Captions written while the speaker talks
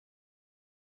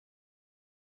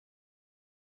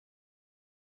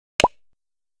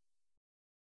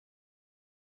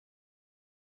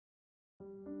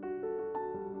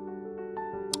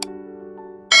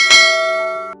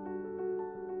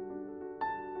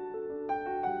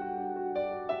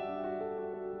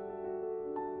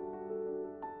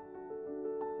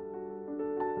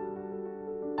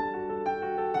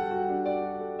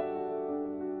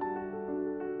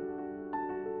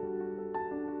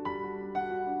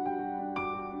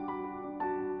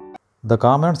The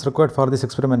components required for this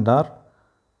experiment are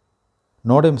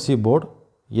NodeMCU board,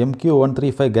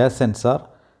 MQ135 gas sensor,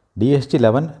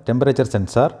 DHT11 temperature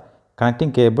sensor,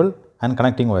 connecting cable and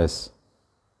connecting wires.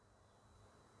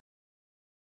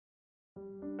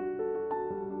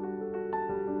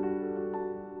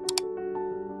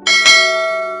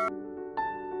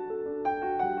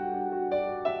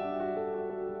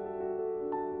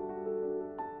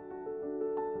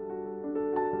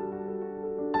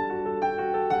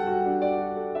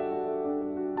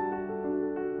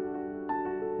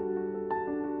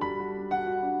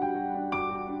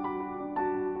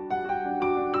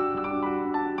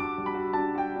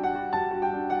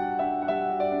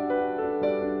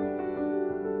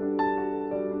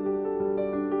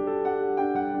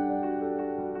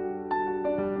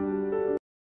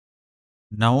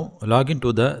 Now log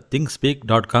into the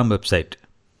thingspeak.com website.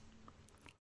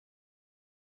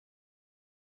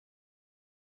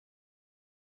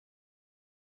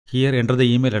 Here enter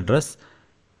the email address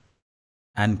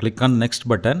and click on next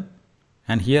button,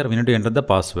 and here we need to enter the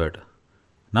password.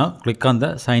 Now click on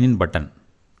the sign in button.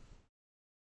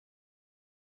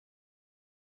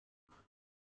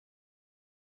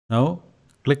 Now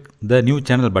click the new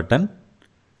channel button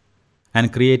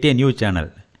and create a new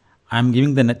channel. I am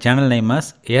giving the channel name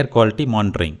as air quality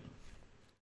monitoring.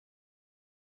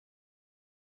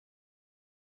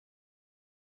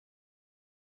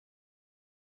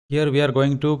 Here we are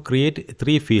going to create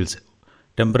 3 fields: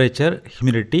 temperature,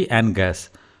 humidity and gas.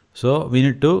 So we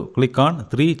need to click on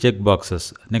 3 check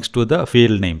boxes next to the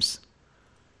field names.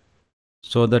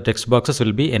 So the text boxes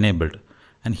will be enabled,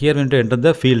 and here we need to enter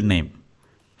the field name.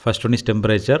 First one is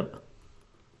temperature,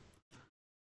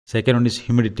 second one is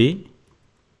humidity,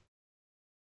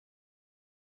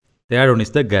 third one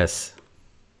is the gas.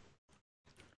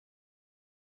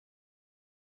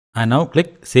 And now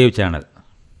click Save Channel.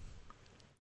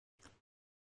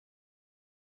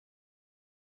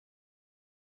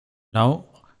 Now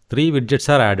 3 widgets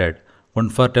are added, one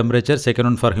for temperature, second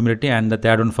one for humidity and the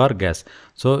third one for gas.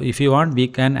 So if you want, we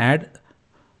can add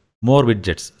more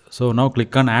widgets. So now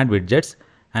click on Add Widgets,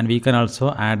 and we can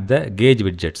also add the gauge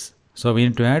widgets. So we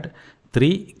need to add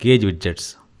 3 gauge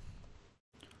widgets.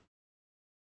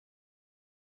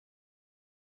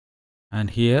 And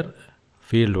here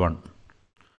field 1.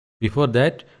 Before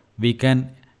that, we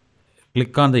can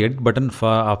click on the edit button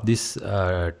of this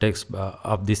text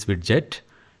of this widget,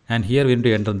 and here we need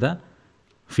to enter the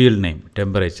field name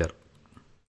temperature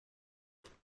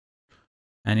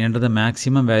and enter the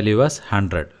maximum value as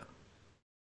 100.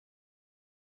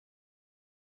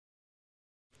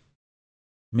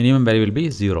 Minimum value will be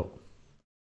 0.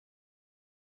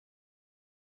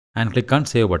 And click on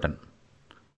Save button.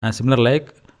 And similar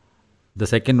like the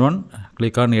second one,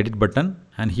 click on edit button,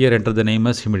 and here enter the name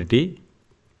as humidity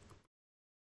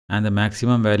and the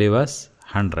maximum value was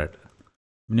 100.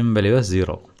 Minimum value was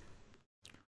 0.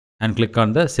 And click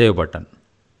on the Save button.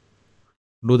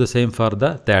 Do the same for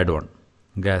the third one,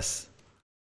 gas.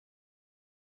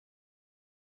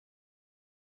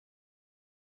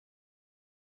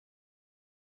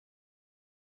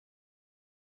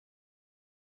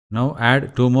 Now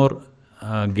add 2 more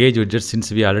gauge widgets since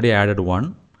we already added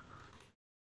one.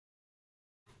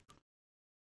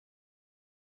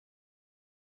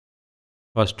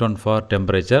 First one for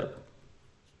temperature,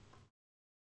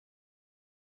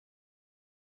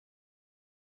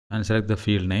 and select the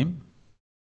field name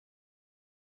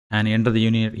and enter the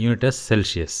unit as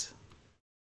Celsius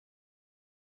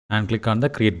and click on the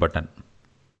Create button.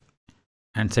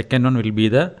 And second one will be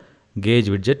the gauge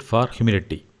widget for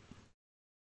humidity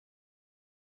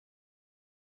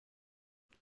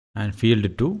and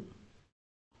field 2,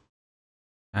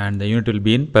 and the unit will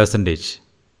be in percentage.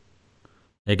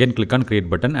 Again click on Create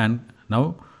button, and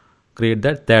now create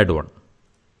the third one.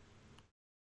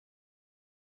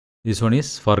 This one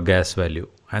is for gas value,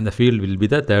 and the field will be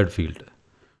the third field,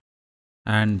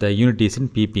 and the unit is in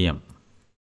ppm.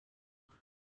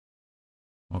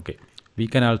 Okay, we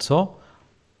can also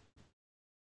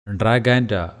drag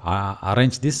and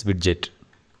arrange this widget.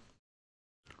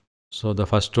 So the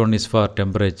first one is for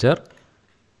temperature,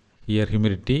 here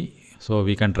humidity, so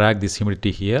we can drag this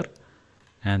humidity here,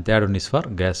 and third one is for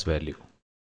gas value.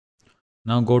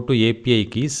 Now go to API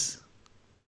keys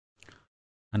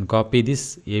and copy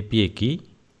this API key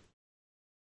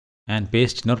and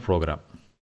paste in our program.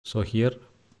 So here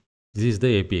this is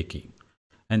the API key,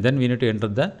 and then we need to enter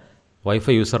the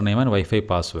Wi-Fi username and Wi-Fi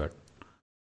password.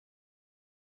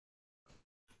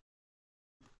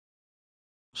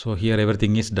 So here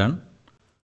everything is done.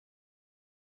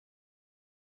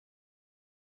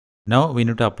 Now we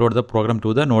need to upload the program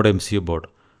to the NodeMCU board.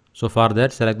 So for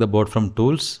that, select the board from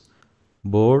Tools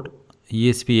board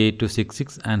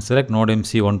ESP8266 and select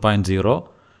NodeMCU 1.0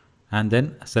 and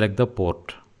then select the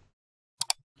port.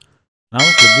 Now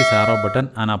click this arrow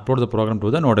button and upload the program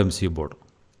to the NodeMCU board.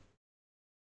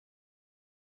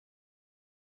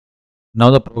 Now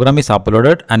the program is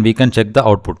uploaded and we can check the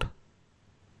output.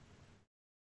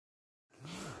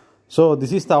 So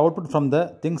this is the output from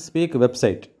the Thingspeak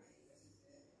website.